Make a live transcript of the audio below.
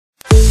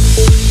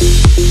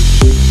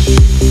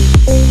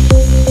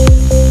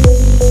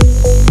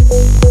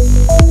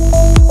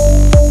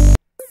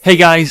Hey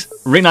guys,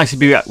 really nice to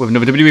be back with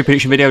another WWE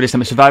prediction video. This time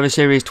it's Survivor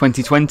Series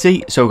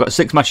 2020. So we've got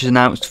 6 matches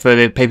announced for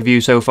the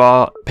pay-per-view so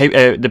far.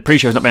 The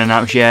pre-show's not been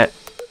announced yet,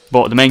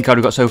 but the main card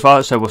we've got so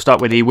far. So we'll start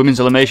with the women's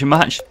elimination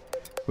match.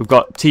 We've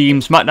got Team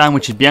SmackDown,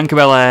 which is Bianca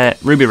Belair,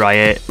 Ruby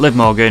Riott, Liv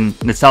Morgan,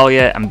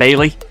 Natalya and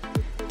Bayley,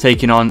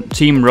 taking on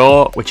Team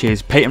Raw, which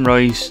is Peyton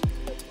Royce,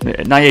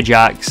 Nia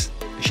Jax,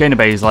 Shayna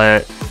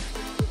Baszler,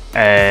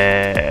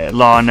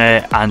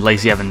 Lana and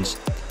Lacey Evans.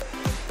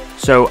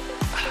 So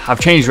I've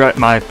changed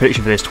my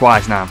prediction for this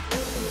twice now.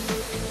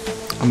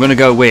 I'm going to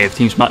go with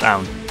Team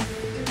SmackDown.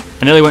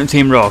 I nearly went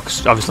Team Raw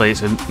because obviously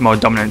it's a more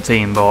dominant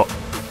team, but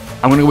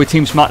I'm going to go with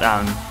Team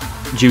SmackDown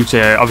due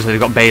to obviously they've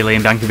got Bayley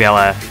and Bianca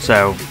Belair,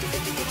 so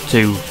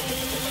 2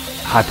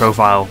 high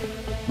profile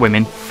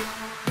women.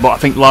 But I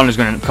think Lana's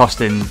going to end up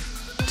costing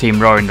Team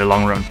Raw in the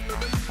long run.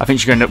 I think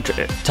she's going to end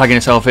up tagging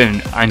herself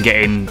in and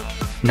getting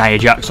Nia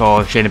Jax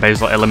or Shayna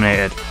Baszler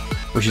eliminated,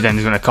 which then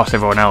is going to cost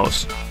everyone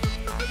else.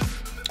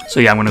 So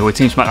yeah, I'm going to go with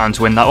Team SmackDown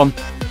to win that one.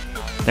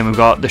 Then we've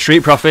got the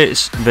Street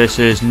Profits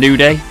versus New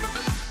Day.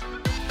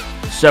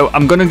 So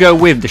I'm going to go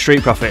with the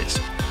Street Profits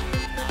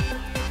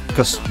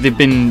because they've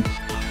been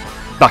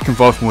back and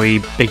forth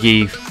with Big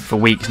E for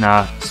weeks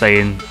now,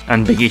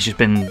 and Big E's just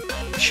been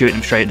shooting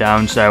them straight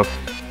down. So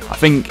I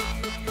think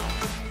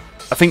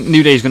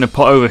New Day is going to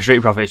put over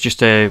Street Profits just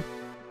to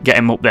get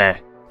him up there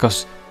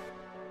because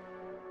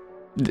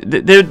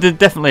they're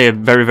definitely a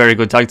very, very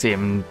good tag team,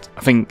 and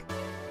I think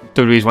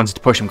WWE's wanted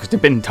to push them because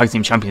they've been tag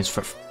team champions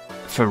for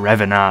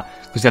forever now,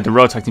 because they had the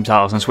Raw tag team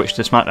titles and switched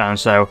to SmackDown,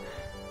 so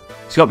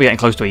it's got to be getting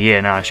close to a year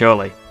now,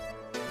 surely.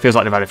 Feels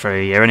like they've had it for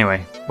a year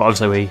anyway, but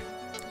obviously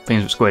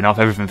things what's going off,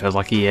 everything feels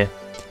like a year.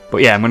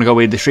 But yeah, I'm going to go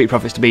with the Street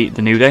Profits to beat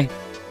the New Day.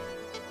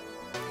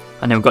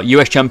 And then we've got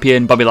US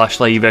Champion Bobby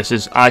Lashley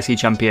versus IC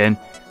Champion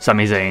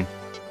Sami Zayn.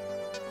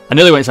 I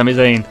nearly went Sami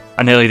Zayn,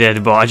 I nearly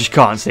did, but I just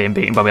can't see him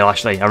beating Bobby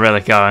Lashley, I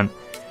really can't.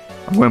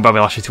 I'm going Bobby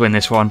Lashley to win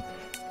this one.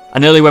 I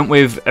nearly went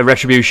with a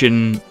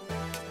Retribution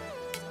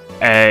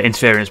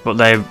interference, but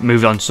they've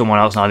moved on to someone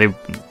else now. They're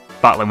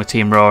battling with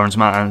Team Raw and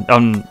SmackDown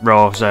on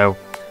Raw, so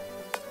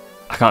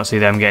I can't see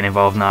them getting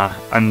involved now.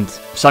 And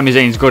Sami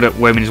Zayn's good at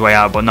worming his way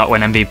out, but not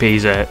when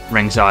MVP's at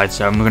ringside,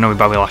 so I'm going to go with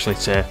Bobby Lashley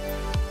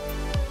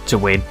to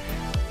win.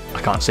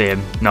 I can't see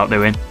him not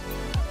doing.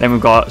 Then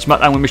we've got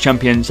SmackDown Women's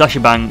Champion Sasha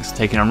Banks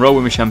taking on Raw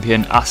Women's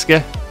Champion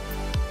Asuka.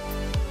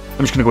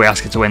 I'm just going to go with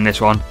Asuka to win this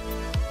one.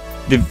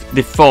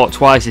 They've fought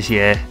twice this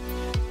year.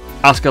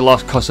 Asuka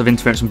lost because of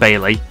interference from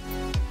Bayley,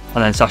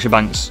 and then Sasha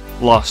Banks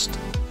lost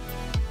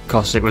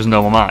because it was a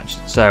normal match.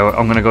 So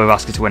I'm going to go with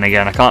Asuka to win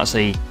again. I can't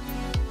see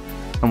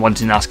I'm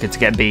wanting Asuka to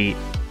get beat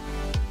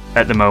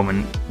at the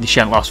moment. She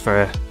hasn't lost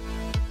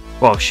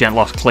she hasn't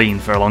lost clean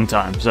for a long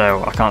time,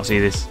 so I can't see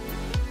this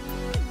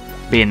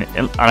being,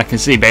 and I can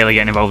see Bayley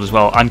getting involved as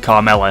well, and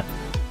Carmella,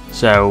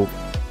 so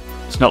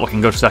it's not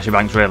looking good for Sasha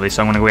Banks really,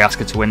 so I'm going to go with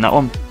Asuka to win that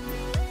one.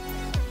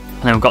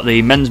 And then we've got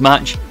the men's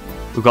match.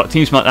 We've got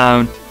Team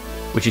SmackDown,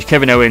 which is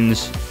Kevin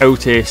Owens,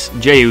 Otis,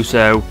 Jey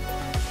Uso,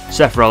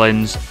 Seth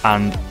Rollins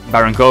and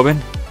Baron Corbin,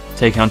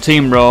 taking on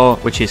Team Raw,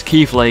 which is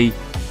Keith Lee,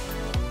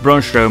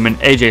 Braun Strowman,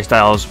 AJ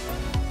Styles,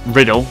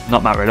 Riddle,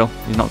 not Matt Riddle,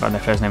 he's not got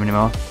their first name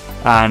anymore,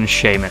 and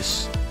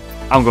Sheamus.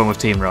 I'm going with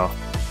Team Raw.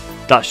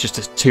 That's just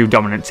a too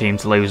dominant team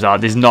to lose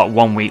that. There's not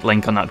one weak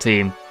link on that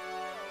team.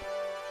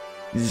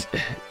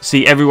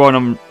 See, everyone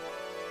on...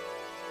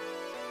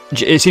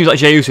 It seems like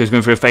Jey Uso is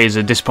going through a phase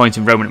of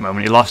disappointing Roman at the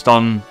moment. He lost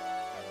on...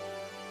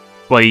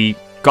 Well, he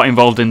got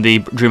involved in the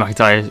Drew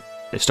McIntyre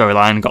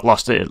storyline, got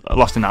lost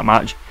in that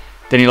match.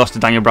 Then he lost to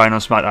Daniel Bryan on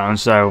SmackDown,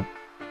 so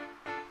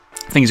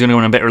I think he's going to go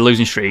on a bit of a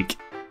losing streak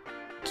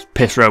to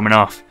piss Roman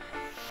off.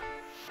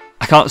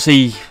 I can't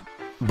see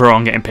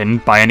Braun getting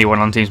pinned by anyone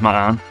on Team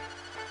SmackDown.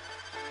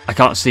 I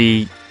can't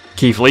see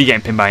Keith Lee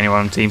getting pinned by anyone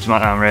on Team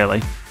SmackDown,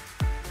 really.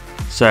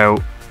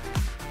 So,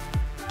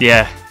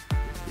 yeah,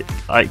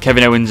 like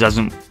Kevin Owens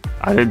hasn't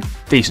had a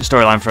decent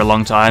storyline for a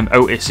long time.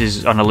 Otis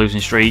is on a losing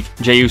streak.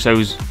 Jey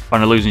Uso's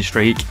on a losing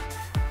streak.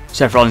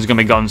 Seth Rollins is going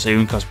to be gone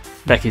soon because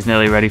Becky's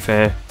nearly ready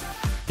for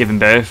giving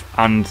birth.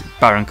 And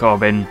Baron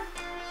Corbin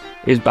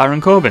is Baron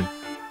Corbin.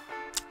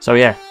 So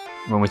yeah,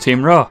 we're with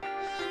Team Raw.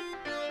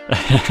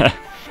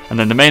 And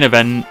then the main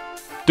event,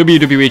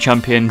 WWE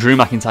Champion Drew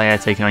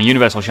McIntyre taking on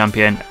Universal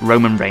Champion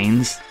Roman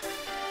Reigns.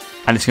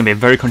 And it's going to be a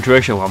very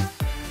controversial one.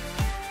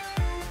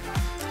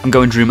 I'm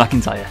going Drew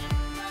McIntyre.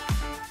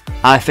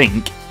 I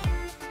think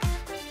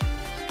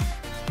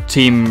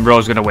Team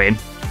Raw's going to win.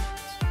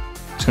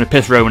 It's going to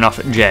piss Roman off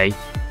at Jey,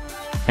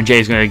 and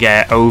Jey's going to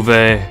get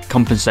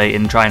overcompensated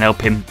and try and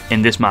help him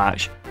in this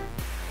match,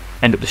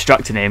 end up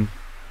distracting him,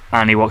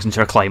 and he walks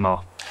into a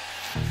Claymore.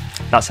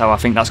 That's how I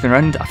think that's going to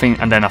end.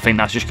 And then I think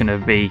that's just going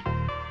to be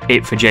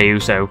it for Jey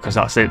Uso, because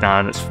that's it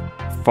now. That's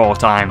 4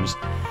 times,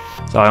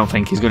 so I don't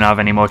think he's going to have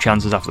any more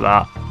chances after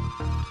that.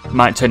 It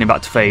might turn him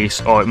back to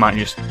face, or it might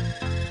just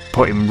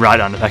put him right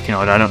down the pecking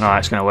order. I don't know how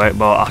it's going to work,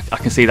 but I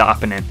can see that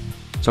happening.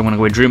 So I'm going to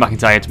go with Drew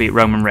McIntyre to beat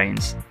Roman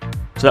Reigns.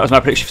 So that was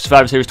my prediction for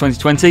Survivor Series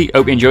 2020.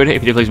 Hope you enjoyed it.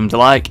 If you did, please remember to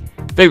like,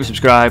 favourite,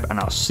 subscribe,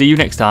 and I'll see you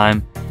next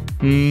time.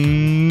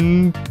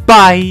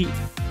 Bye!